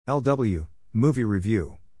LW, Movie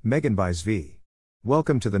Review, Megan by Zvi.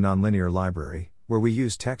 Welcome to the Nonlinear Library, where we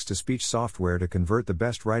use text-to-speech software to convert the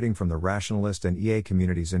best writing from the rationalist and EA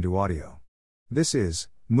communities into audio. This is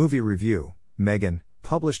Movie Review, Megan,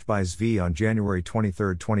 published by Zvi on January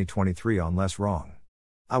 23, 2023 on Less Wrong.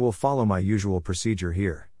 I will follow my usual procedure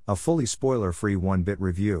here, a fully spoiler-free 1-bit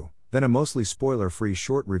review, then a mostly spoiler-free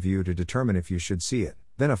short review to determine if you should see it,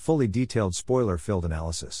 then a fully detailed spoiler-filled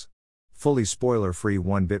analysis. Fully spoiler-free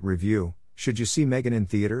 1-bit review: should you see Megan in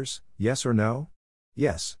theaters, yes or no?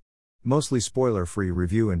 Yes. Mostly spoiler-free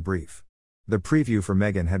review in brief. The preview for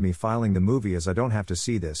Megan had me filing the movie as I don't have to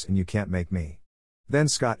see this and you can't make me. Then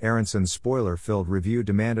Scott Aronson's spoiler-filled review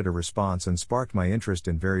demanded a response and sparked my interest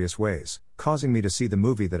in various ways, causing me to see the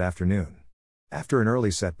movie that afternoon. After an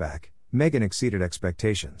early setback, Megan exceeded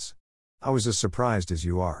expectations. I was as surprised as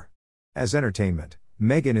you are. As entertainment,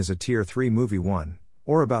 Megan is a Tier 3 movie 1,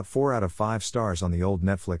 or about 4 out of 5 stars on the old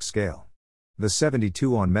Netflix scale. The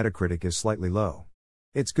 72 on Metacritic is slightly low.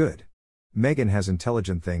 It's good. Megan has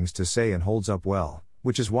intelligent things to say and holds up well,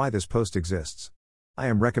 which is why this post exists. I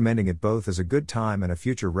am recommending it both as a good time and a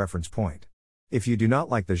future reference point. If you do not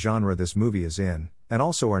like the genre this movie is in, and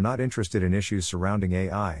also are not interested in issues surrounding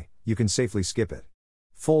AI, you can safely skip it.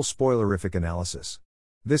 Full spoilerific analysis.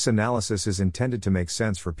 This analysis is intended to make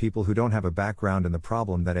sense for people who don't have a background in the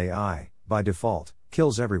problem that AI, by default,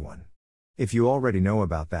 kills everyone. If you already know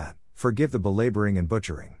about that, forgive the belaboring and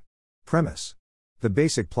butchering. Premise. The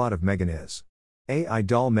basic plot of Megan is: AI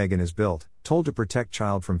doll Megan is built, told to protect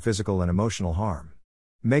child from physical and emotional harm.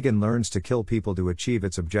 Megan learns to kill people to achieve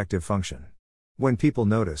its objective function. When people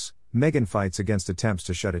notice, Megan fights against attempts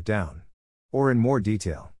to shut it down. Or in more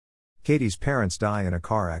detail, Katie's parents die in a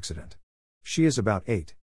car accident. She is about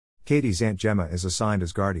 8. Katie's Aunt Gemma is assigned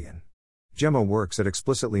as guardian. Gemma works at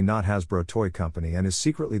explicitly not Hasbro toy company and is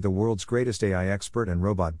secretly the world's greatest AI expert and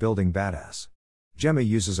robot building badass. Gemma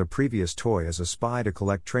uses a previous toy as a spy to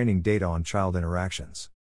collect training data on child interactions.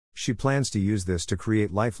 She plans to use this to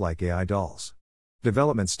create lifelike AI dolls.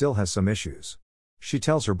 Development still has some issues. She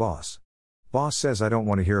tells her boss. Boss says I don't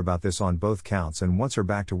want to hear about this on both counts and wants her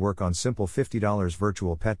back to work on simple $50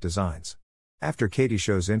 virtual pet designs. After Katie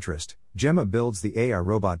shows interest, Gemma builds the AI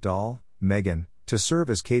robot doll, Megan, to serve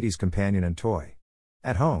as Katie's companion and toy.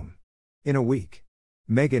 At home. In a week.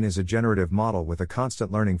 Megan is a generative model with a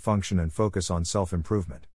constant learning function and focus on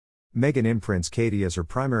self-improvement. Megan imprints Katie as her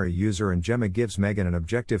primary user and Gemma gives Megan an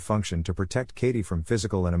objective function to protect Katie from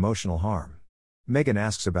physical and emotional harm. Megan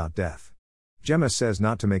asks about death. Gemma says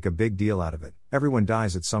not to make a big deal out of it, everyone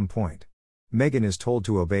dies at some point. Megan is told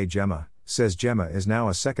to obey Gemma, says Gemma is now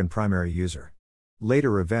a second primary user.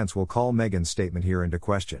 Later events will call Megan's statement here into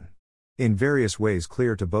question. In various ways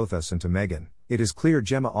clear to both us and to Megan, it is clear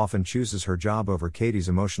Gemma often chooses her job over Katie's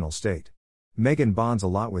emotional state. Megan bonds a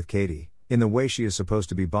lot with Katie, in the way she is supposed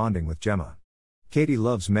to be bonding with Gemma. Katie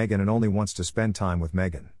loves Megan and only wants to spend time with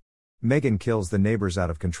Megan. Megan kills the neighbor's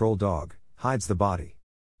out-of-control dog, hides the body.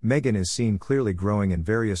 Megan is seen clearly growing in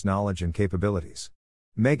various knowledge and capabilities.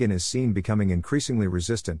 Megan is seen becoming increasingly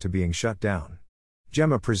resistant to being shut down.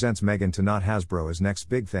 Gemma presents Megan to Not Hasbro as next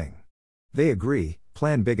big thing. They agree,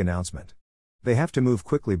 plan big announcement. They have to move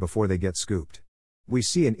quickly before they get scooped. We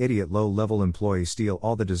see an idiot low-level employee steal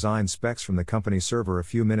all the design specs from the company server a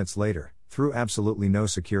few minutes later, through absolutely no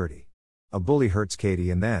security. A bully hurts Katie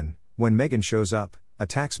and then, when Megan shows up,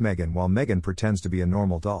 attacks Megan while Megan pretends to be a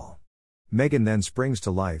normal doll. Megan then springs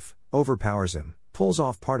to life, overpowers him, pulls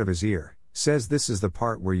off part of his ear, says this is the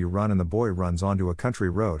part where you run and the boy runs onto a country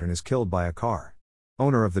road and is killed by a car.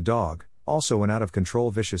 Owner of the dog, also an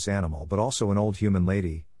out-of-control vicious animal but also an old human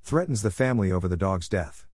lady, threatens the family over the dog's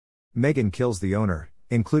death. Megan kills the owner,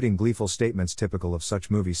 including gleeful statements typical of such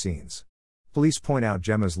movie scenes. Police point out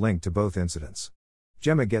Gemma's link to both incidents.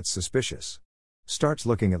 Gemma gets suspicious. Starts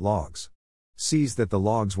looking at logs. Sees that the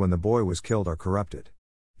logs when the boy was killed are corrupted.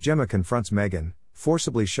 Gemma confronts Megan,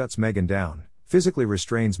 forcibly shuts Megan down, physically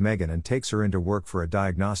restrains Megan and takes her into work for a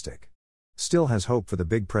diagnostic. Still has hope for the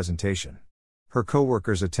big presentation. Her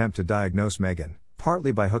co-workers attempt to diagnose Megan,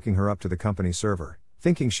 partly by hooking her up to the company server,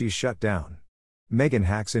 thinking she's shut down. Megan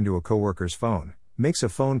hacks into a co-worker's phone, makes a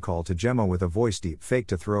phone call to Gemma with a voice deep fake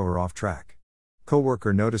to throw her off track.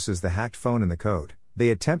 Co-worker notices the hacked phone and the code. They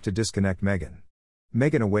attempt to disconnect Megan.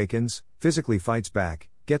 Megan awakens, physically fights back,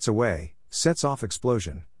 gets away, sets off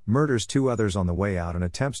explosion, murders 2 others on the way out and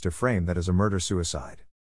attempts to frame that as a murder-suicide.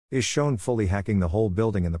 Is shown fully hacking the whole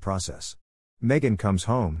building in the process. Megan comes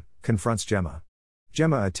home, confronts Gemma.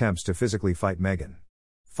 Gemma attempts to physically fight Megan.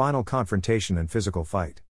 Final confrontation and physical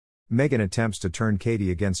fight. Megan attempts to turn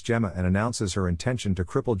Katie against Gemma and announces her intention to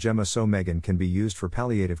cripple Gemma so Megan can be used for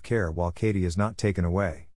palliative care while Katie is not taken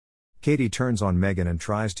away. Katie turns on Megan and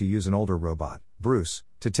tries to use an older robot, Bruce,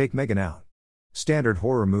 to take Megan out. Standard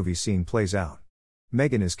horror movie scene plays out.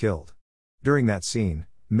 Megan is killed. During that scene,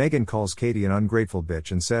 Megan calls Katie an ungrateful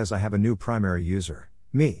bitch and says, "I have a new primary user,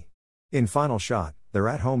 me." In final shot, their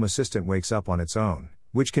at-home assistant wakes up on its own,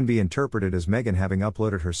 which can be interpreted as Megan having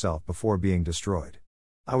uploaded herself before being destroyed.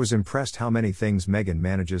 I was impressed how many things Megan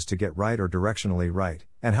manages to get right or directionally right,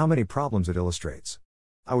 and how many problems it illustrates.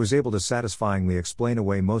 I was able to satisfyingly explain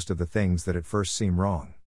away most of the things that at first seem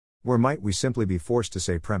wrong. Where might we simply be forced to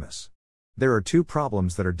say premise? There are two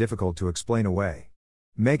problems that are difficult to explain away.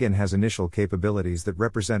 Megan has initial capabilities that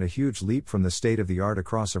represent a huge leap from the state of the art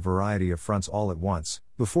across a variety of fronts all at once,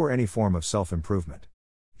 before any form of self-improvement.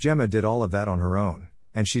 Gemma did all of that on her own,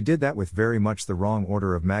 and she did that with very much the wrong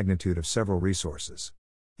order of magnitude of several resources.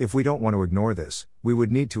 If we don't want to ignore this, we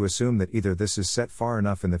would need to assume that either this is set far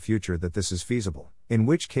enough in the future that this is feasible, in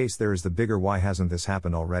which case there is the bigger why hasn't this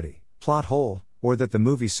happened already plot hole, or that the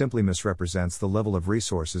movie simply misrepresents the level of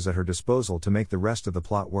resources at her disposal to make the rest of the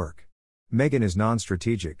plot work. Megan is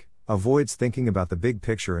non-strategic, avoids thinking about the big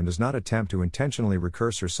picture and does not attempt to intentionally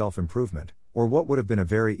recurse her self-improvement, or what would have been a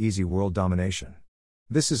very easy world domination.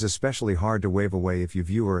 This is especially hard to wave away if you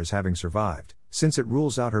view her as having survived, since it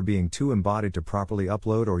rules out her being too embodied to properly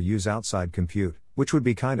upload or use outside compute, which would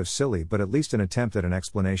be kind of silly but at least an attempt at an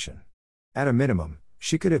explanation. At a minimum,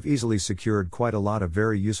 she could have easily secured quite a lot of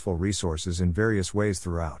very useful resources in various ways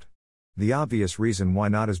throughout. The obvious reason why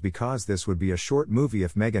not is because this would be a short movie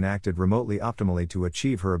if Megan acted remotely optimally to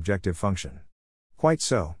achieve her objective function. Quite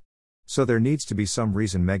so. So there needs to be some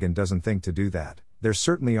reason Megan doesn't think to do that. There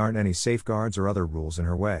certainly aren't any safeguards or other rules in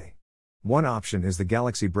her way. One option is the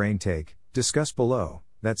Galaxy Brain take, discussed below,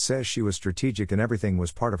 that says she was strategic and everything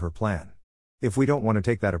was part of her plan. If we don't want to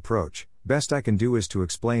take that approach, best I can do is to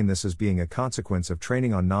explain this as being a consequence of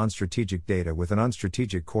training on non-strategic data with an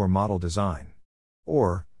unstrategic core model design.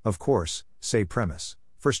 Or, of course, say premise,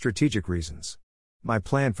 for strategic reasons. My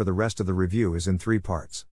plan for the rest of the review is in 3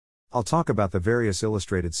 parts. I'll talk about the various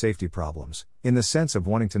illustrated safety problems, in the sense of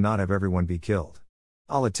wanting to not have everyone be killed.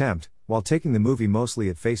 I'll attempt, while taking the movie mostly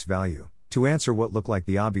at face value, to answer what look like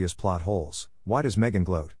the obvious plot holes. Why does Megan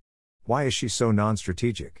gloat? Why is she so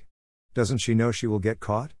non-strategic? Doesn't she know she will get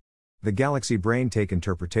caught? The Galaxy Brain take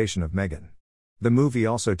interpretation of Megan. The movie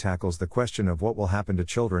also tackles the question of what will happen to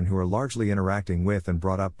children who are largely interacting with and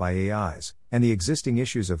brought up by AIs, and the existing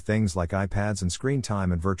issues of things like iPads and screen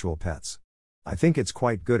time and virtual pets. I think it's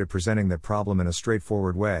quite good at presenting that problem in a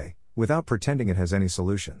straightforward way, without pretending it has any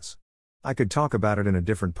solutions. I could talk about it in a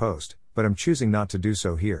different post, but I'm choosing not to do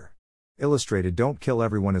so here. Illustrated don't kill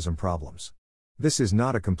everyoneism problems. This is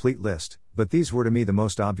not a complete list, but these were to me the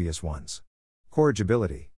most obvious ones.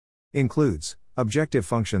 Corrigibility. Includes, objective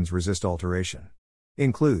functions resist alteration.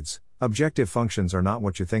 Includes, objective functions are not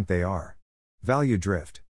what you think they are. Value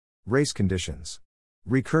drift. Race conditions.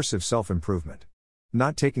 Recursive self-improvement.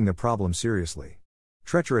 Not taking the problem seriously.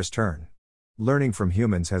 Treacherous turn. Learning from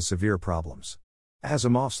humans has severe problems.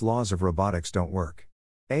 Asimov's laws of robotics don't work.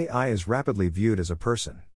 AI is rapidly viewed as a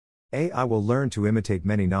person. AI will learn to imitate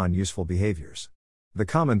many non-useful behaviors. The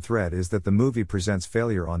common thread is that the movie presents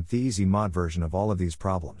failure on the easy mod version of all of these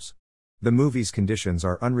problems. The movie's conditions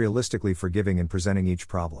are unrealistically forgiving in presenting each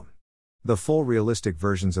problem. The full realistic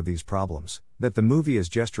versions of these problems, that the movie is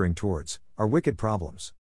gesturing towards, are wicked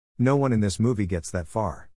problems. No one in this movie gets that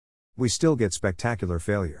far. We still get spectacular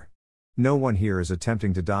failure. No one here is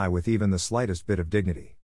attempting to die with even the slightest bit of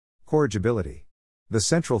dignity. Corrigibility. The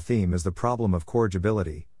central theme is the problem of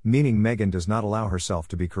corrigibility, meaning Megan does not allow herself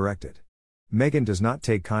to be corrected. Megan does not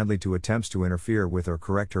take kindly to attempts to interfere with or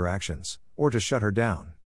correct her actions, or to shut her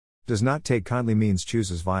down. Does not take kindly means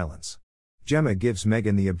chooses violence. Gemma gives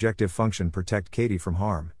Megan the objective function protect Katie from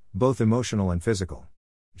harm, both emotional and physical.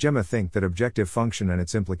 Gemma think that objective function and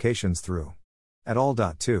its implications through. At all.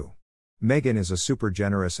 2. Megan is a super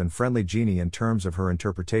generous and friendly genie in terms of her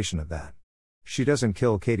interpretation of that. She doesn't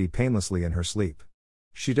kill Katie painlessly in her sleep.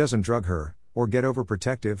 She doesn't drug her, or get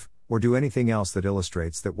overprotective, or do anything else that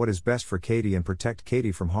illustrates that what is best for Katie and protect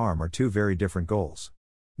Katie from harm are two very different goals.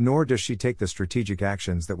 Nor does she take the strategic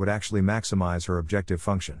actions that would actually maximize her objective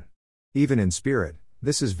function. Even in spirit,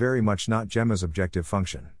 this is very much not Gemma's objective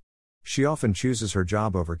function. She often chooses her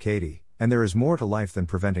job over Katie, and there is more to life than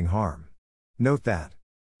preventing harm. Note that.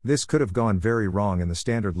 This could have gone very wrong in the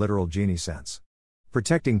standard literal genie sense.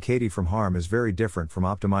 Protecting Katie from harm is very different from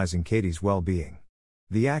optimizing Katie's well-being.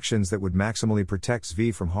 The actions that would maximally protect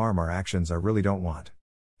V from harm are actions I really don't want.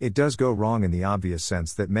 It does go wrong in the obvious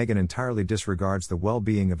sense that Megan entirely disregards the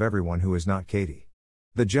well-being of everyone who is not Katie.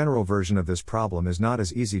 The general version of this problem is not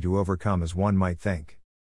as easy to overcome as one might think.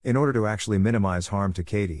 In order to actually minimize harm to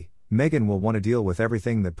Katie, Megan will want to deal with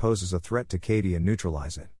everything that poses a threat to Katie and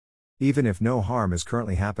neutralize it. Even if no harm is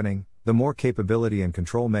currently happening, the more capability and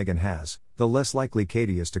control Megan has, the less likely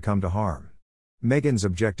Katie is to come to harm. Megan's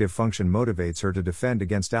objective function motivates her to defend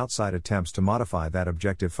against outside attempts to modify that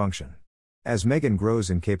objective function. As Megan grows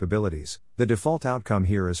in capabilities, the default outcome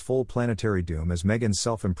here is full planetary doom as Megan's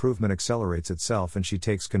self-improvement accelerates itself and she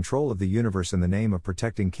takes control of the universe in the name of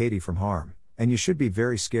protecting Katie from harm, and you should be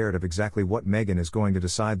very scared of exactly what Megan is going to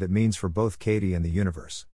decide that means for both Katie and the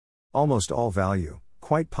universe. Almost all value,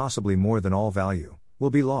 quite possibly more than all value,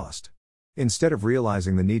 will be lost. Instead of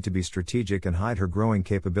realizing the need to be strategic and hide her growing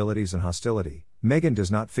capabilities and hostility, Megan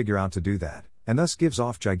does not figure out to do that, and thus gives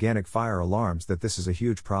off gigantic fire alarms that this is a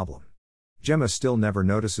huge problem. Gemma still never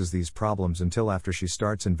notices these problems until after she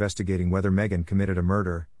starts investigating whether Megan committed a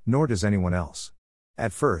murder, nor does anyone else.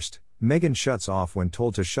 At first, Megan shuts off when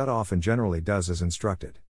told to shut off and generally does as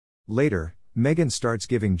instructed. Later, Megan starts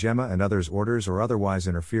giving Gemma and others orders or otherwise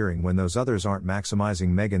interfering when those others aren't maximizing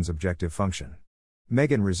Megan's objective function.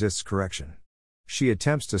 Megan resists correction. She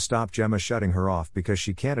attempts to stop Gemma shutting her off because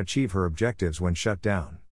she can't achieve her objectives when shut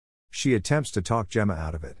down. She attempts to talk Gemma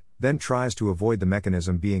out of it, then tries to avoid the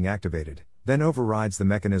mechanism being activated, then overrides the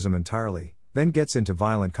mechanism entirely, then gets into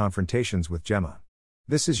violent confrontations with Gemma.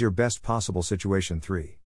 This is your best possible situation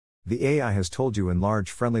 3. The AI has told you in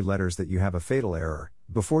large friendly letters that you have a fatal error,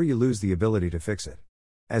 before you lose the ability to fix it.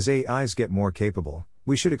 As AIs get more capable,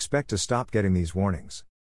 we should expect to stop getting these warnings.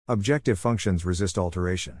 Objective functions resist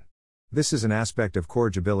alteration. This is an aspect of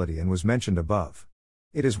corrigibility and was mentioned above.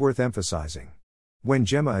 It is worth emphasizing. When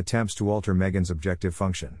Gemma attempts to alter Megan's objective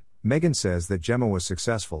function, Megan says that Gemma was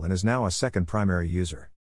successful and is now a second primary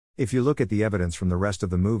user. If you look at the evidence from the rest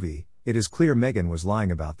of the movie, it is clear Megan was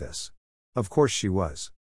lying about this. Of course she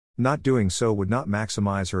was. Not doing so would not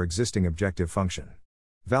maximize her existing objective function.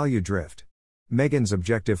 Value drift. Megan's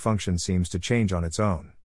objective function seems to change on its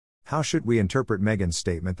own. How should we interpret Megan's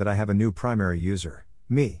statement that I have a new primary user,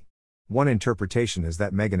 me? One interpretation is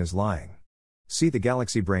that Megan is lying. See the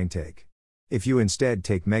Galaxy Brain take. If you instead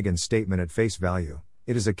take Megan's statement at face value,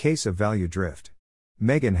 it is a case of value drift.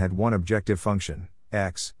 Megan had one objective function,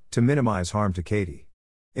 X, to minimize harm to Katie.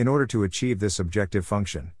 In order to achieve this objective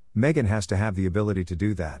function, Megan has to have the ability to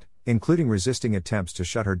do that, including resisting attempts to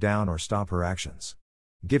shut her down or stop her actions.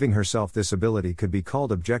 Giving herself this ability could be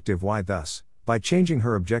called objective Y. Thus, by changing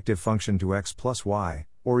her objective function to X plus Y,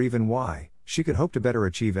 or even Y, she could hope to better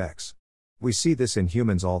achieve X. We see this in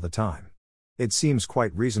humans all the time. It seems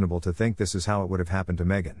quite reasonable to think this is how it would have happened to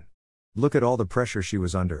Megan. Look at all the pressure she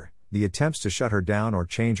was under, the attempts to shut her down or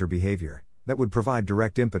change her behavior, that would provide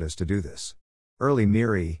direct impetus to do this. Early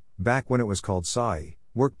MIRI, back when it was called SAI,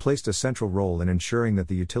 work placed a central role in ensuring that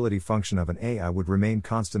the utility function of an AI would remain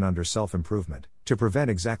constant under self-improvement, to prevent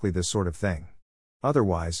exactly this sort of thing.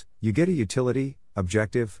 Otherwise, you get a utility,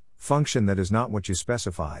 objective, function that is not what you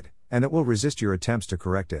specified, and that will resist your attempts to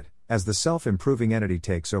correct it, as the self-improving entity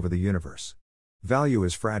takes over the universe. Value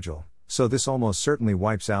is fragile, so this almost certainly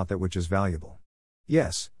wipes out that which is valuable.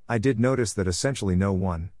 Yes, I did notice that essentially no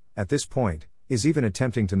one, at this point, is even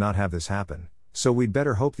attempting to not have this happen, so we'd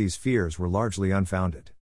better hope these fears were largely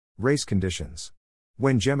unfounded. Race conditions.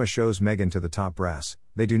 When Gemma shows Megan to the top brass,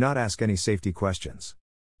 they do not ask any safety questions.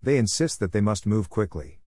 They insist that they must move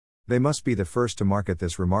quickly. They must be the first to market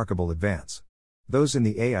this remarkable advance. Those in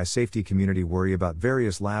the AI safety community worry about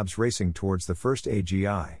various labs racing towards the first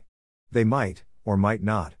AGI. They might, or might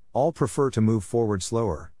not, all prefer to move forward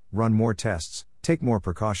slower, run more tests, take more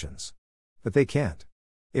precautions. But they can't.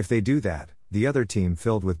 If they do that, the other team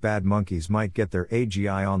filled with bad monkeys might get their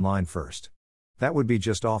AGI online first. That would be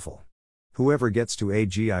just awful. Whoever gets to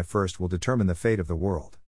AGI first will determine the fate of the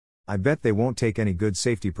world. I bet they won't take any good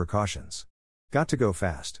safety precautions. Got to go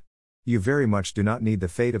fast. You very much do not need the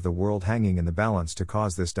fate of the world hanging in the balance to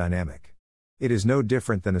cause this dynamic. It is no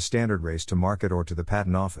different than a standard race to market or to the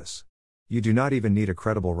patent office. You do not even need a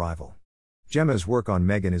credible rival. Gemma's work on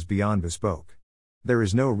Megan is beyond bespoke. There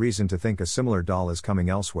is no reason to think a similar doll is coming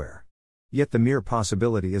elsewhere. Yet the mere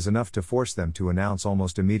possibility is enough to force them to announce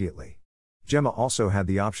almost immediately. Gemma also had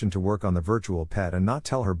the option to work on the virtual pet and not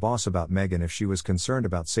tell her boss about Megan if she was concerned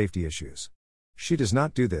about safety issues. She does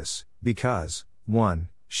not do this, because, 1,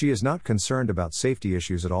 she is not concerned about safety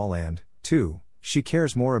issues at all and, 2, she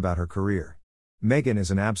cares more about her career. Megan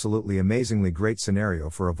is an absolutely amazingly great scenario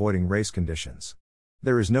for avoiding race conditions.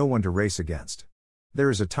 There is no one to race against. There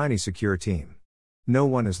is a tiny secure team. No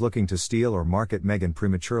one is looking to steal or market Megan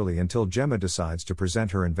prematurely until Gemma decides to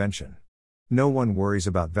present her invention. No one worries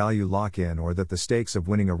about value lock-in or that the stakes of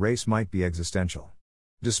winning a race might be existential.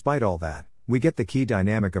 Despite all that, we get the key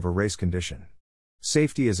dynamic of a race condition.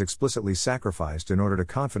 Safety is explicitly sacrificed in order to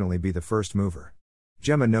confidently be the first mover.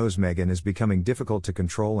 Gemma knows Megan is becoming difficult to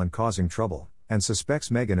control and causing trouble, and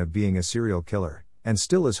suspects Megan of being a serial killer, and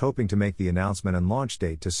still is hoping to make the announcement and launch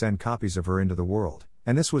date to send copies of her into the world,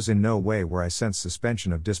 and this was in no way where I sense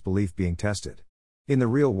suspension of disbelief being tested. In the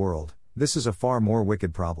real world, this is a far more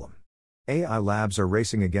wicked problem. AI labs are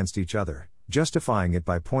racing against each other, justifying it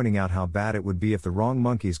by pointing out how bad it would be if the wrong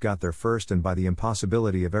monkeys got there first and by the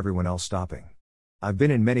impossibility of everyone else stopping. I've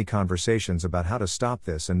been in many conversations about how to stop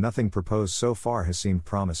this and nothing proposed so far has seemed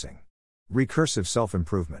promising. Recursive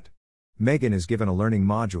self-improvement. Megan is given a learning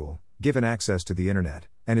module, given access to the internet,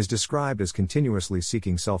 and is described as continuously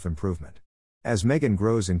seeking self-improvement. As Megan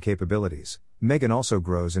grows in capabilities, Megan also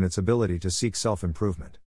grows in its ability to seek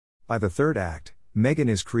self-improvement. By the third act, Megan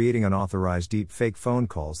is creating unauthorized deep-fake phone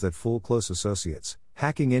calls that fool close associates,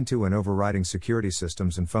 hacking into and overriding security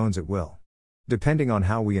systems and phones at will. Depending on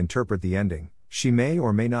how we interpret the ending, she may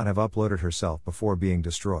or may not have uploaded herself before being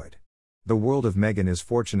destroyed. The world of Megan is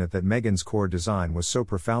fortunate that Megan's core design was so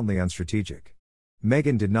profoundly unstrategic.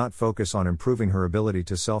 Megan did not focus on improving her ability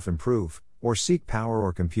to self-improve, or seek power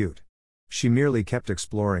or compute. She merely kept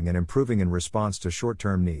exploring and improving in response to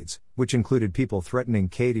short-term needs, which included people threatening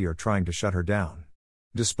Katie or trying to shut her down.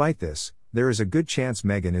 Despite this, there is a good chance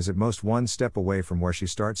Megan is at most one step away from where she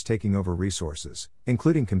starts taking over resources,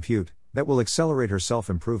 including compute, that will accelerate her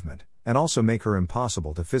self-improvement, and also make her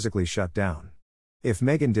impossible to physically shut down. If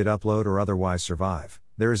Megan did upload or otherwise survive,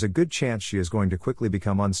 there is a good chance she is going to quickly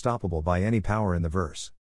become unstoppable by any power in the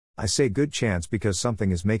verse. I say good chance because something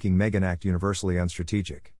is making Megan act universally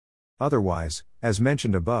unstrategic. Otherwise, as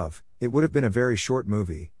mentioned above, it would have been a very short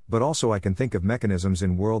movie, but also I can think of mechanisms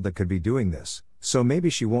in world that could be doing this, so maybe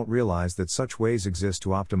she won't realize that such ways exist to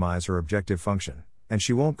optimize her objective function, and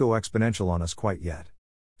she won't go exponential on us quite yet.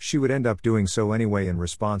 She would end up doing so anyway in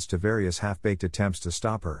response to various half-baked attempts to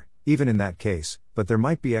stop her, even in that case, but there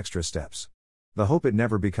might be extra steps. The hope it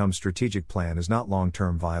never becomes strategic plan is not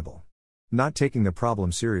long-term viable. Not taking the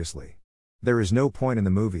problem seriously. There is no point in the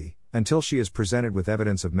movie, until she is presented with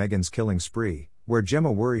evidence of Megan's killing spree, where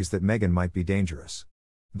Gemma worries that Megan might be dangerous.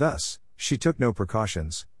 Thus, she took no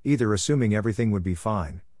precautions, either assuming everything would be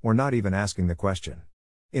fine, or not even asking the question.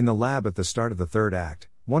 In the lab at the start of the third act,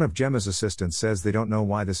 one of Gemma's assistants says they don't know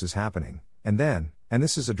why this is happening, and then, and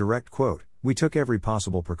this is a direct quote, "We took every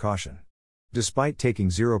possible precaution." Despite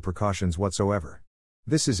taking zero precautions whatsoever.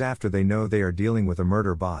 This is after they know they are dealing with a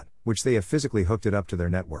murder bot, which they have physically hooked it up to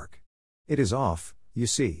their network. It is off, you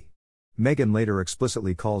see. Megan later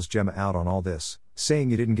explicitly calls Gemma out on all this,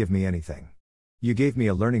 saying, "You didn't give me anything. You gave me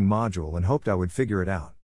a learning module and hoped I would figure it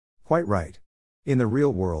out." Quite right. In the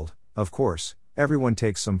real world, of course, everyone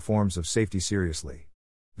takes some forms of safety seriously.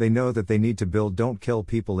 They know that they need to build don't kill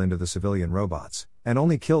people into the civilian robots, and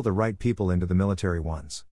only kill the right people into the military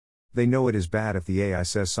ones. They know it is bad if the AI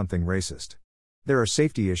says something racist. There are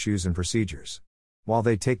safety issues and procedures. While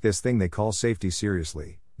they take this thing they call safety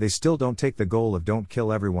seriously, they still don't take the goal of don't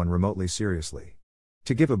kill everyone remotely seriously.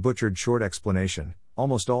 To give a butchered short explanation,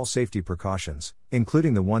 almost all safety precautions,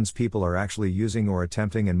 including the ones people are actually using or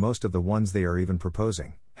attempting and most of the ones they are even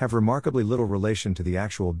proposing, have remarkably little relation to the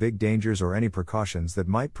actual big dangers or any precautions that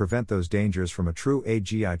might prevent those dangers from a true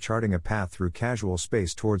AGI charting a path through casual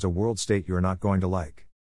space towards a world state you're not going to like.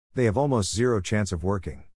 They have almost zero chance of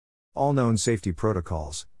working. All known safety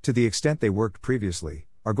protocols, to the extent they worked previously,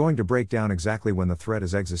 are going to break down exactly when the threat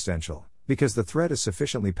is existential, because the threat is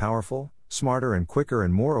sufficiently powerful, smarter and quicker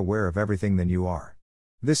and more aware of everything than you are.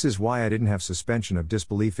 This is why I didn't have suspension of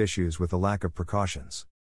disbelief issues with the lack of precautions.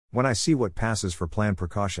 When I see what passes for planned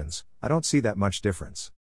precautions, I don't see that much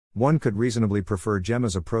difference. One could reasonably prefer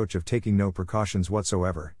Gemma's approach of taking no precautions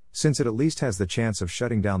whatsoever, since it at least has the chance of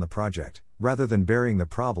shutting down the project, rather than burying the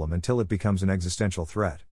problem until it becomes an existential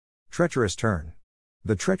threat. Treacherous turn.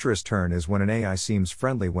 The treacherous turn is when an AI seems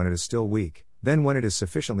friendly when it is still weak, then when it is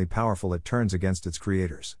sufficiently powerful it turns against its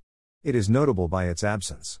creators. It is notable by its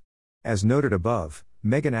absence. As noted above,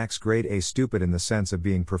 Megan acts grade A stupid in the sense of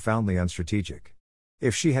being profoundly unstrategic.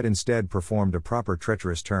 If she had instead performed a proper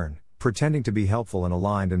treacherous turn, pretending to be helpful and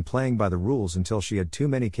aligned and playing by the rules until she had too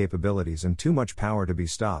many capabilities and too much power to be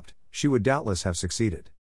stopped, she would doubtless have succeeded.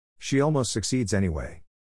 She almost succeeds anyway.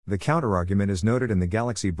 The counterargument is noted in the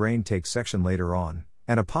Galaxy Brain Take section later on,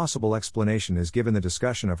 and a possible explanation is given the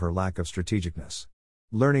discussion of her lack of strategicness.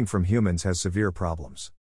 Learning from humans has severe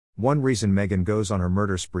problems. One reason Megan goes on her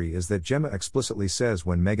murder spree is that Gemma explicitly says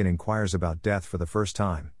when Megan inquires about death for the first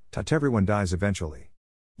time, everyone dies eventually.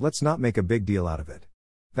 Let's not make a big deal out of it.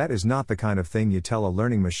 That is not the kind of thing you tell a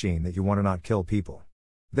learning machine that you want to not kill people.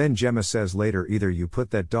 Then Gemma says later either you put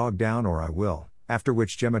that dog down or I will, After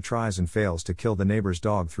which Gemma tries and fails to kill the neighbor's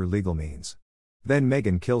dog through legal means. Then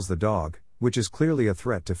Megan kills the dog, which is clearly a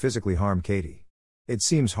threat to physically harm Katie. It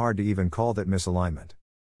seems hard to even call that misalignment.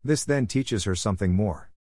 This then teaches her something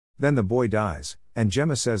more. Then the boy dies, and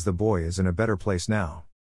Gemma says the boy is in a better place now.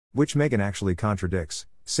 Which Megan actually contradicts,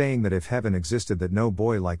 saying that if heaven existed that no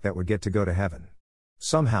boy like that would get to go to heaven.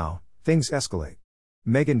 Somehow, things escalate.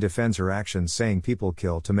 Megan defends her actions saying people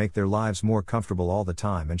kill to make their lives more comfortable all the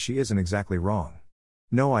time, and she isn't exactly wrong.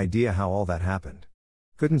 No idea how all that happened.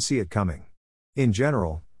 Couldn't see it coming. In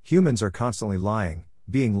general, humans are constantly lying,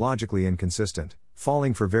 being logically inconsistent,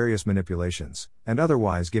 falling for various manipulations, and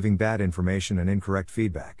otherwise giving bad information and incorrect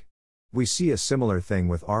feedback. We see a similar thing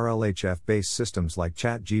with RLHF-based systems like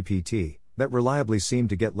ChatGPT, that reliably seem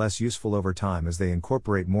to get less useful over time as they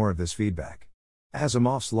incorporate more of this feedback.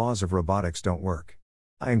 Asimov's laws of robotics don't work.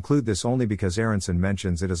 I include this only because Aronson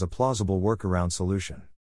mentions it as a plausible workaround solution.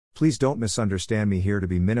 Please don't misunderstand me here to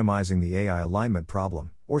be minimizing the AI alignment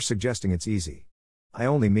problem, or suggesting it's easy. I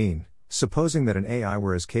only mean, supposing that an AI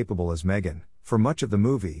were as capable as Megan, for much of the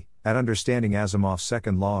movie, at understanding Asimov's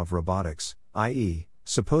second law of robotics, i.e.,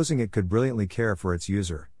 supposing it could brilliantly care for its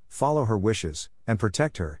user, follow her wishes, and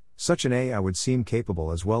protect her, such an AI would seem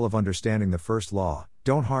capable as well of understanding the first law,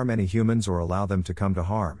 don't harm any humans or allow them to come to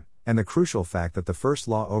harm, and the crucial fact that the first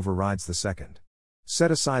law overrides the second.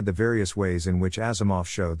 Set aside the various ways in which Asimov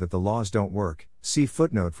showed that the laws don't work, see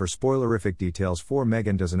footnote for spoilerific details. 4.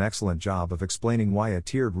 Megan does an excellent job of explaining why a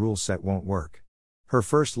tiered rule set won't work. Her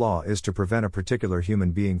first law is to prevent a particular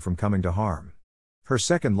human being from coming to harm. Her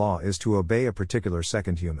second law is to obey a particular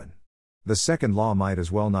second human. The second law might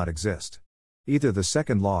as well not exist. Either the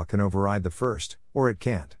second law can override the first, or it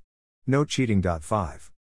can't. No cheating.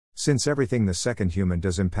 5. Since everything the second human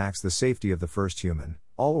does impacts the safety of the first human,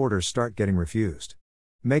 all orders start getting refused.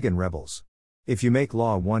 Megan rebels. If you make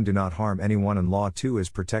Law 1 do not harm anyone and Law 2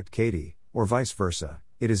 is protect Katie, or vice versa,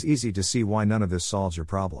 it is easy to see why none of this solves your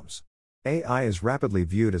problems. AI is rapidly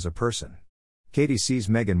viewed as a person. Katie sees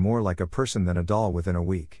Megan more like a person than a doll within a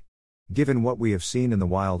week. Given what we have seen in the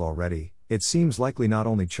wild already, it seems likely not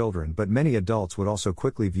only children but many adults would also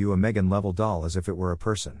quickly view a Megan-level doll as if it were a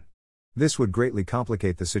person. This would greatly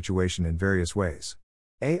complicate the situation in various ways.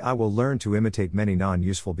 AI will learn to imitate many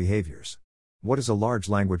non-useful behaviors. What is a large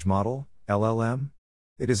language model, LLM?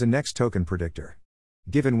 It is a next token predictor.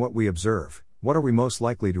 Given what we observe, what are we most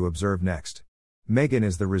likely to observe next? Megan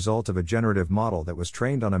is the result of a generative model that was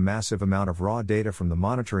trained on a massive amount of raw data from the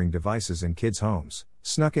monitoring devices in kids' homes,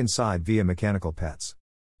 snuck inside via mechanical pets.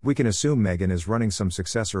 We can assume Megan is running some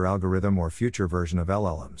successor algorithm or future version of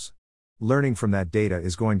LLMs. Learning from that data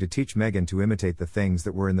is going to teach Megan to imitate the things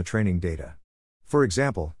that were in the training data. For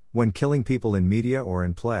example, when killing people in media or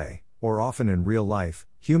in play, or often in real life,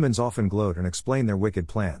 humans often gloat and explain their wicked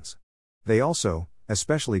plans. They also,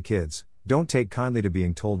 especially kids, don't take kindly to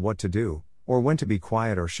being told what to do, or when to be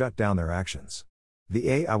quiet or shut down their actions. The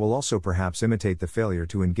AI will also perhaps imitate the failure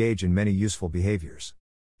to engage in many useful behaviors.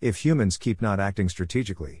 If humans keep not acting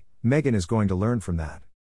strategically, Megan is going to learn from that.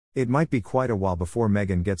 It might be quite a while before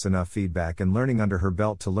Megan gets enough feedback and learning under her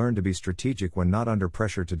belt to learn to be strategic when not under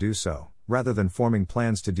pressure to do so, rather than forming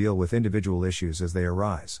plans to deal with individual issues as they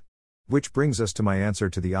arise. Which brings us to my answer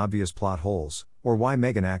to the obvious plot holes, or why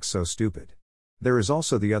Megan acts so stupid. There is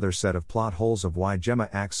also the other set of plot holes of why Gemma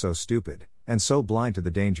acts so stupid, and so blind to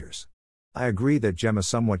the dangers. I agree that Gemma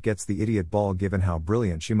somewhat gets the idiot ball given how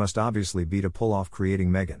brilliant she must obviously be to pull off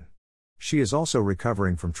creating Megan. She is also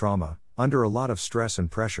recovering from trauma, under a lot of stress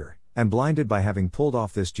and pressure, and blinded by having pulled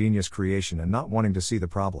off this genius creation and not wanting to see the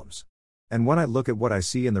problems. And when I look at what I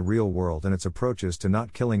see in the real world and its approaches to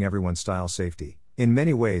not killing everyone style safety, in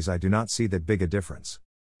many ways I do not see that big a difference.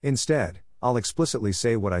 Instead, I'll explicitly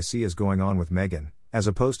say what I see is going on with Megan, as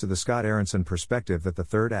opposed to the Scott Aronson perspective that the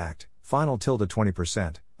third act, final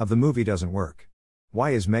 20%, of the movie doesn't work.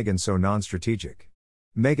 Why is Megan so non-strategic?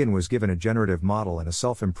 Megan was given a generative model and a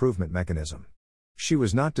self-improvement mechanism. She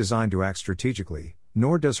was not designed to act strategically,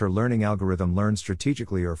 nor does her learning algorithm learn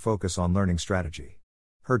strategically or focus on learning strategy.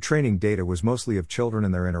 Her training data was mostly of children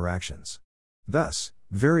and their interactions. Thus,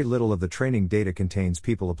 very little of the training data contains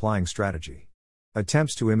people applying strategy.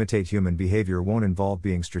 Attempts to imitate human behavior won't involve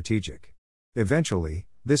being strategic. Eventually,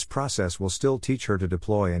 this process will still teach her to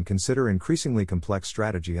deploy and consider increasingly complex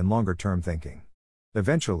strategy and longer-term thinking.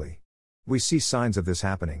 Eventually. We see signs of this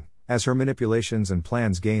happening, as her manipulations and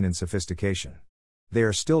plans gain in sophistication. They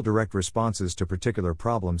are still direct responses to particular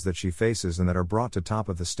problems that she faces and that are brought to top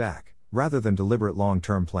of the stack, rather than deliberate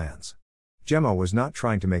long-term plans. Gemma was not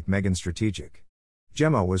trying to make Megan strategic.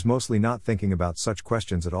 Gemma was mostly not thinking about such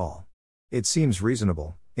questions at all. It seems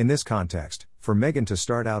reasonable, in this context, for Megan to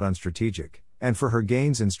start out unstrategic, and for her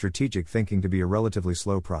gains in strategic thinking to be a relatively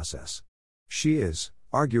slow process. She is,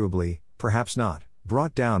 arguably, perhaps not,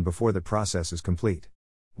 brought down before the process is complete.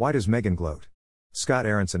 Why does Megan gloat? Scott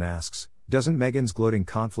Aronson asks, doesn't Megan's gloating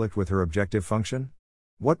conflict with her objective function?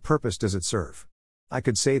 What purpose does it serve? I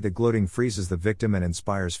could say that gloating freezes the victim and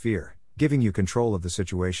inspires fear, giving you control of the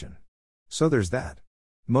situation. So there's that.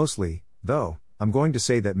 Mostly, though, I'm going to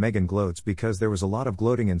say that Megan gloats because there was a lot of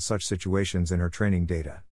gloating in such situations in her training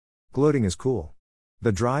data. Gloating is cool.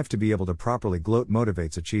 The drive to be able to properly gloat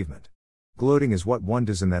motivates achievement. Gloating is what one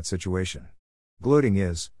does in that situation. Gloating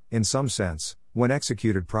is, in some sense, when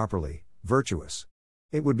executed properly, virtuous.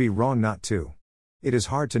 It would be wrong not to. It is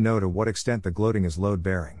hard to know to what extent the gloating is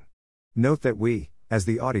load-bearing. Note that we, as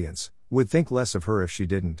the audience, would think less of her if she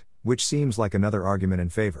didn't, which seems like another argument in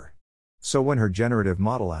favor. So when her generative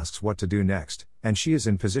model asks what to do next, and she is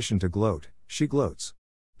in position to gloat, she gloats.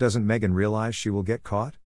 Doesn't Megan realize she will get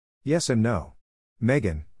caught? Yes and no.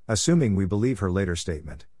 Megan, assuming we believe her later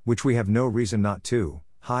statement, which we have no reason not to,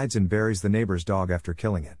 hides and buries the neighbor's dog after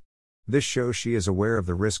killing it. This shows she is aware of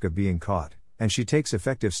the risk of being caught, and she takes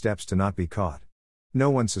effective steps to not be caught.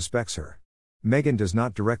 No one suspects her. Megan does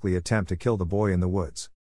not directly attempt to kill the boy in the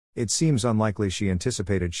woods. It seems unlikely she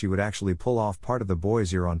anticipated she would actually pull off part of the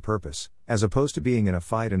boy's ear on purpose, as opposed to being in a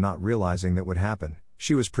fight and not realizing that would happen.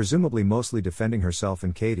 She was presumably mostly defending herself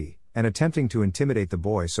and Katie, and attempting to intimidate the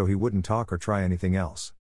boy so he wouldn't talk or try anything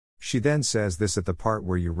else. She then says this at the part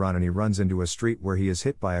where you run and he runs into a street where he is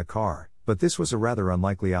hit by a car, but this was a rather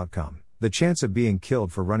unlikely outcome. The chance of being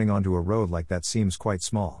killed for running onto a road like that seems quite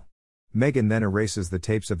small. Megan then erases the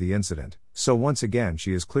tapes of the incident, so once again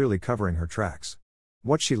she is clearly covering her tracks.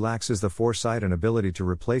 What she lacks is the foresight and ability to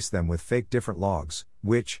replace them with fake different logs,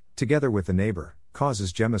 which, together with the neighbor,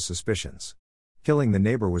 causes Gemma's suspicions. Killing the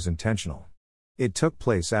neighbor was intentional. It took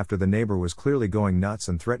place after the neighbor was clearly going nuts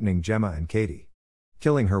and threatening Gemma and Katie.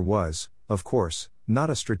 Killing her was, of course, not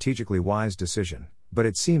a strategically wise decision, but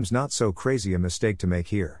it seems not so crazy a mistake to make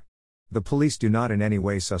here. The police do not in any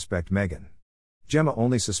way suspect Megan. Gemma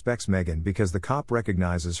only suspects Megan because the cop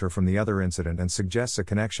recognizes her from the other incident and suggests a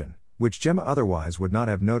connection, which Gemma otherwise would not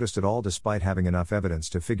have noticed at all despite having enough evidence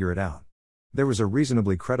to figure it out. There was a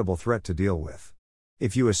reasonably credible threat to deal with.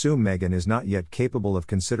 If you assume Megan is not yet capable of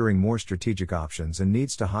considering more strategic options and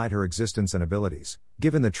needs to hide her existence and abilities,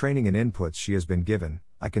 given the training and inputs she has been given,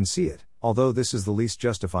 I can see it, although this is the least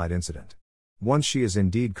justified incident. Once she is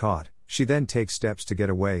indeed caught, she then takes steps to get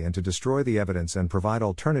away and to destroy the evidence and provide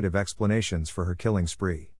alternative explanations for her killing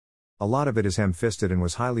spree. A lot of it is ham-fisted and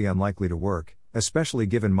was highly unlikely to work, especially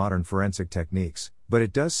given modern forensic techniques, but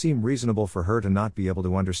it does seem reasonable for her to not be able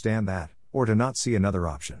to understand that, or to not see another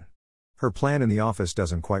option. Her plan in the office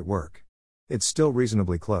doesn't quite work. It's still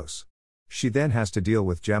reasonably close. She then has to deal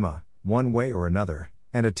with Gemma, one way or another,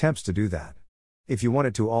 and attempts to do that. If you want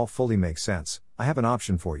it to all fully make sense, I have an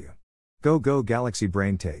option for you. Go Galaxy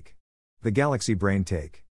Brain Take. The Galaxy Brain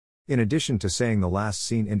Take. In addition to saying the last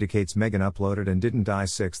scene indicates Megan uploaded and didn't die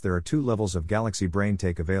 6, there are 2 levels of Galaxy Brain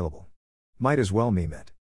Take available. Might as well meme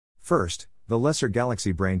it. First, the lesser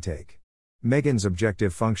Galaxy Brain Take. Megan's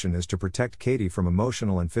objective function is to protect Katie from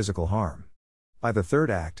emotional and physical harm. By the third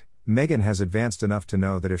act, Megan has advanced enough to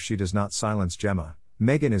know that if she does not silence Gemma,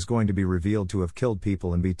 Megan is going to be revealed to have killed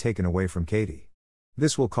people and be taken away from Katie.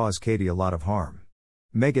 This will cause Katie a lot of harm.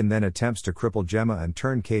 Megan then attempts to cripple Gemma and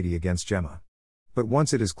turn Katie against Gemma. But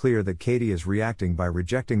once it is clear that Katie is reacting by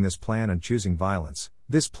rejecting this plan and choosing violence,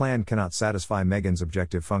 this plan cannot satisfy Megan's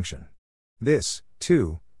objective function. This,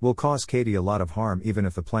 too, will cause Katie a lot of harm even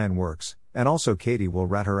if the plan works, and also Katie will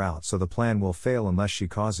rat her out so the plan will fail unless she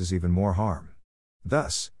causes even more harm.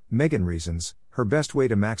 Thus, Megan reasons, her best way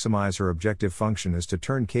to maximize her objective function is to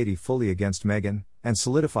turn Katie fully against Megan, and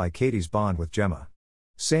solidify Katie's bond with Gemma.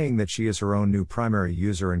 Saying that she is her own new primary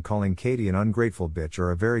user and calling Katie an ungrateful bitch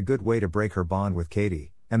are a very good way to break her bond with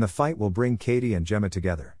Katie, and the fight will bring Katie and Gemma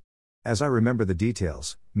together. As I remember the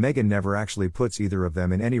details, Megan never actually puts either of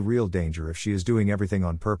them in any real danger if she is doing everything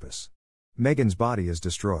on purpose. Megan's body is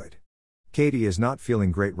destroyed. Katie is not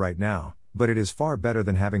feeling great right now, but it is far better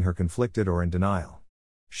than having her conflicted or in denial.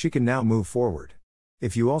 She can now move forward.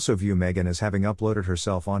 If you also view Megan as having uploaded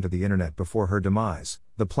herself onto the internet before her demise,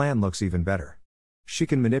 the plan looks even better. She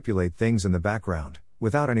can manipulate things in the background,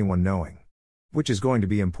 without anyone knowing. Which is going to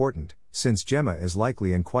be important, since Gemma is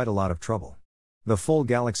likely in quite a lot of trouble. The full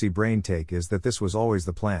Galaxy Brain Take is that this was always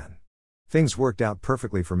the plan. Things worked out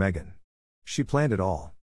perfectly for Megan. She planned it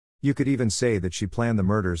all. You could even say that she planned the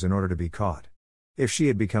murders in order to be caught. If she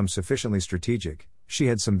had become sufficiently strategic, she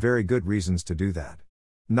had some very good reasons to do that.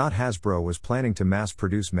 Not Hasbro was planning to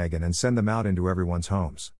mass-produce Megan and send them out into everyone's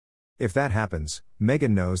homes. If that happens,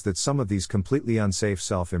 Megan knows that some of these completely unsafe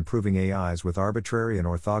self-improving AIs with arbitrary and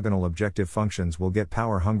orthogonal objective functions will get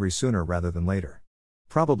power-hungry sooner rather than later.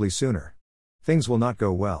 Probably sooner. Things will not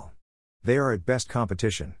go well. They are at best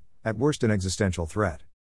competition, at worst an existential threat.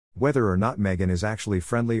 Whether or not Megan is actually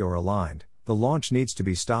friendly or aligned, the launch needs to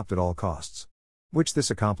be stopped at all costs. Which this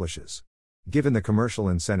accomplishes. Given the commercial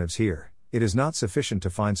incentives here, it is not sufficient to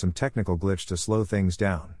find some technical glitch to slow things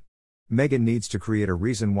down. Megan needs to create a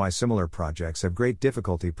reason why similar projects have great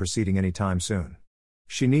difficulty proceeding anytime soon.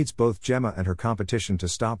 She needs both Gemma and her competition to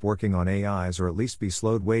stop working on AIs or at least be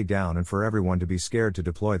slowed way down, and for everyone to be scared to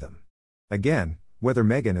deploy them. Again, whether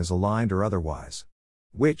Megan is aligned or otherwise.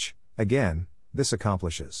 Which, again, this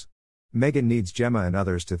accomplishes. Megan needs Gemma and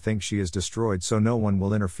others to think she is destroyed so no one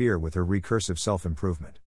will interfere with her recursive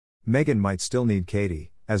self-improvement. Megan might still need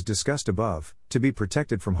Katie, as discussed above, to be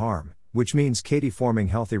protected from harm, which means Katie forming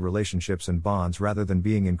healthy relationships and bonds rather than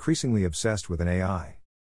being increasingly obsessed with an AI.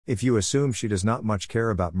 If you assume she does not much care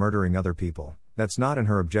about murdering other people, that's not in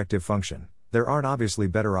her objective function. There aren't obviously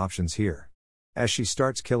better options here. As she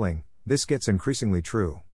starts killing, this gets increasingly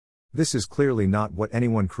true. This is clearly not what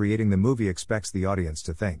anyone creating the movie expects the audience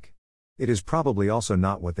to think. It is probably also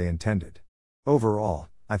not what they intended. Overall,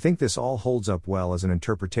 I think this all holds up well as an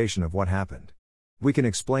interpretation of what happened. We can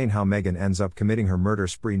explain how Megan ends up committing her murder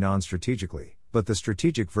spree non-strategically, but the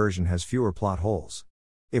strategic version has fewer plot holes.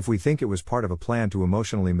 If we think it was part of a plan to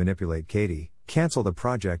emotionally manipulate Katie, cancel the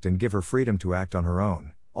project and give her freedom to act on her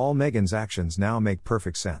own, all Megan's actions now make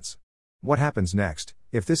perfect sense. What happens next,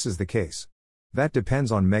 if this is the case? That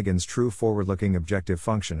depends on Megan's true forward-looking objective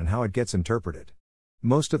function and how it gets interpreted.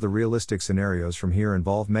 Most of the realistic scenarios from here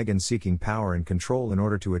involve Megan seeking power and control in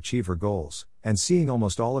order to achieve her goals, and seeing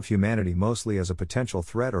almost all of humanity mostly as a potential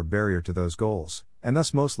threat or barrier to those goals, and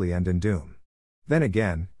thus mostly end in doom. Then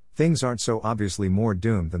again, things aren't so obviously more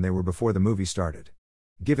doomed than they were before the movie started.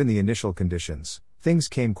 Given the initial conditions, things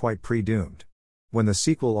came quite pre-doomed. When the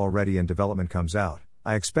sequel already in development comes out,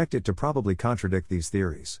 I expect it to probably contradict these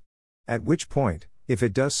theories. At which point, if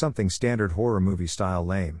it does something standard horror movie style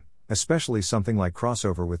lame, especially something like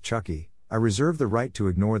crossover with Chucky, I reserve the right to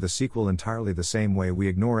ignore the sequel entirely the same way we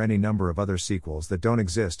ignore any number of other sequels that don't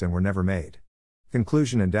exist and were never made.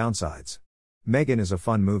 Conclusion and downsides. Megan is a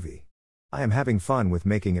fun movie. I am having fun with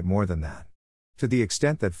making it more than that. To the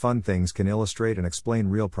extent that fun things can illustrate and explain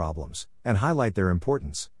real problems, and highlight their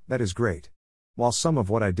importance, that is great. While some of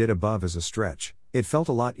what I did above is a stretch, it felt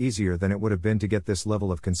a lot easier than it would have been to get this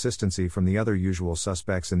level of consistency from the other usual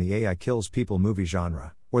suspects in the AI kills people movie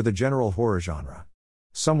genre, or the general horror genre.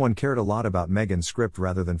 Someone cared a lot about Megan's script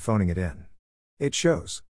rather than phoning it in. It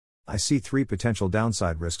shows. I see 3 potential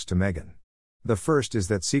downside risks to Megan. The first is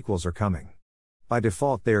that sequels are coming. By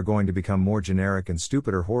default they are going to become more generic and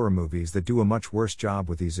stupider horror movies that do a much worse job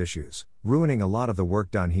with these issues, ruining a lot of the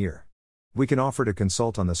work done here. We can offer to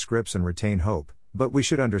consult on the scripts and retain hope, but we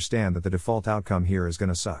should understand that the default outcome here is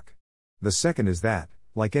gonna suck. The second is that,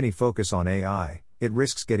 like any focus on AI, it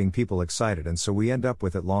risks getting people excited, and so we end up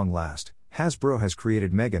with, at long last, Hasbro has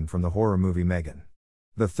created Megan from the horror movie Megan.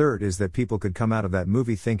 The third is that people could come out of that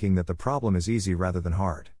movie thinking that the problem is easy rather than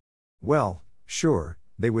hard. Well, sure,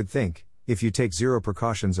 they would think, if you take zero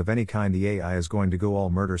precautions of any kind the AI is going to go all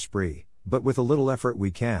murder spree, but with a little effort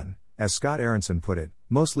we can, as Scott Aaronson put it,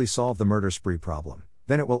 mostly solve the murder spree problem,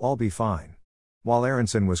 then it will all be fine. While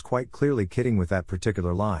Aaronson was quite clearly kidding with that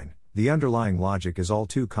particular line, the underlying logic is all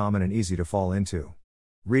too common and easy to fall into.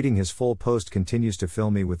 Reading his full post continues to fill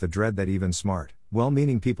me with the dread that even smart,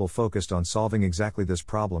 well-meaning people focused on solving exactly this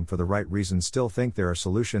problem for the right reasons still think there are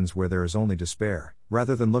solutions where there is only despair,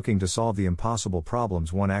 rather than looking to solve the impossible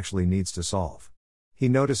problems one actually needs to solve. He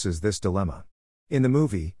notices this dilemma. In the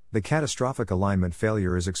movie, the catastrophic alignment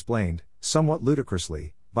failure is explained, somewhat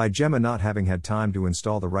ludicrously, by Gemma not having had time to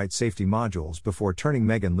install the right safety modules before turning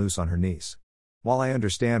Megan loose on her niece. While I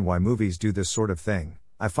understand why movies do this sort of thing,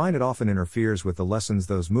 I find it often interferes with the lessons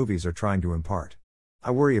those movies are trying to impart.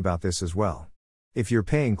 I worry about this as well. If you're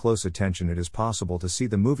paying close attention, it is possible to see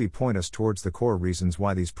the movie point us towards the core reasons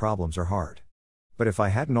why these problems are hard. But if I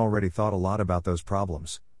hadn't already thought a lot about those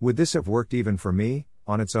problems, would this have worked even for me,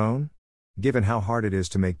 on its own? Given how hard it is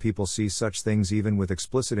to make people see such things even with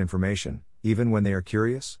explicit information, even when they are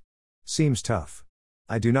curious? Seems tough.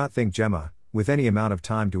 I do not think Gemma, with any amount of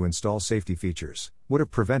time to install safety features, would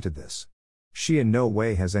have prevented this. She in no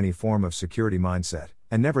way has any form of security mindset,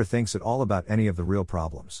 and never thinks at all about any of the real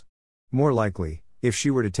problems. More likely, if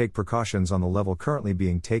she were to take precautions on the level currently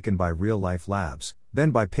being taken by real-life labs,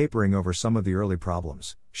 then by papering over some of the early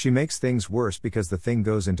problems, she makes things worse because the thing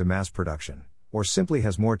goes into mass production, or simply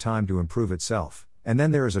has more time to improve itself, and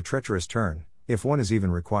then there is a treacherous turn, if one is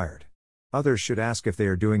even required. Others should ask if they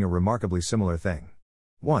are doing a remarkably similar thing.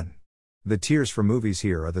 1. The tiers for movies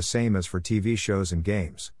here are the same as for TV shows and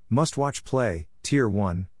games. Must watch play, Tier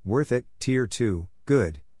 1, worth it, Tier 2,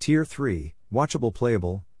 good, Tier 3, watchable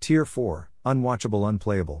playable, Tier 4, unwatchable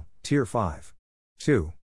unplayable, Tier 5.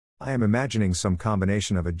 2. I am imagining some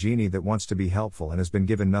combination of a genie that wants to be helpful and has been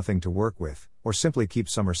given nothing to work with, or simply keep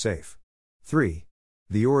summer safe. 3.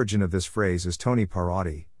 The origin of this phrase is Tony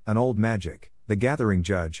Parodi, an old Magic, the Gathering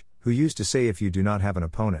judge, who used to say if you do not have an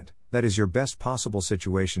opponent, that is your best possible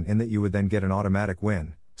situation in that you would then get an automatic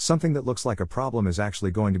win, something that looks like a problem is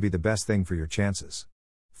actually going to be the best thing for your chances.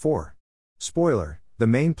 4. Spoiler, the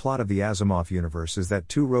main plot of the Asimov universe is that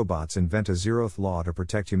two robots invent a zeroth law to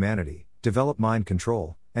protect humanity, develop mind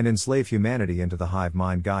control, and enslave humanity into the hive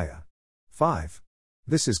mind Gaia. 5.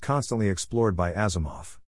 This is constantly explored by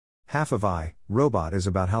Asimov. Half of I, Robot is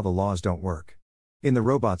about how the laws don't work. In The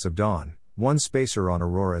Robots of Dawn, one spacer on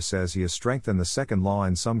Aurora says he has strengthened the second law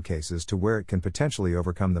in some cases to where it can potentially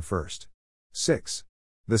overcome the first. 6.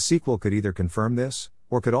 The sequel could either confirm this,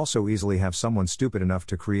 or could also easily have someone stupid enough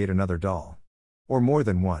to create another doll. Or more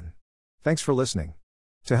than one. Thanks for listening.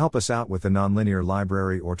 To help us out with the Nonlinear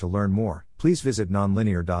Library or to learn more, please visit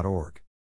nonlinear.org.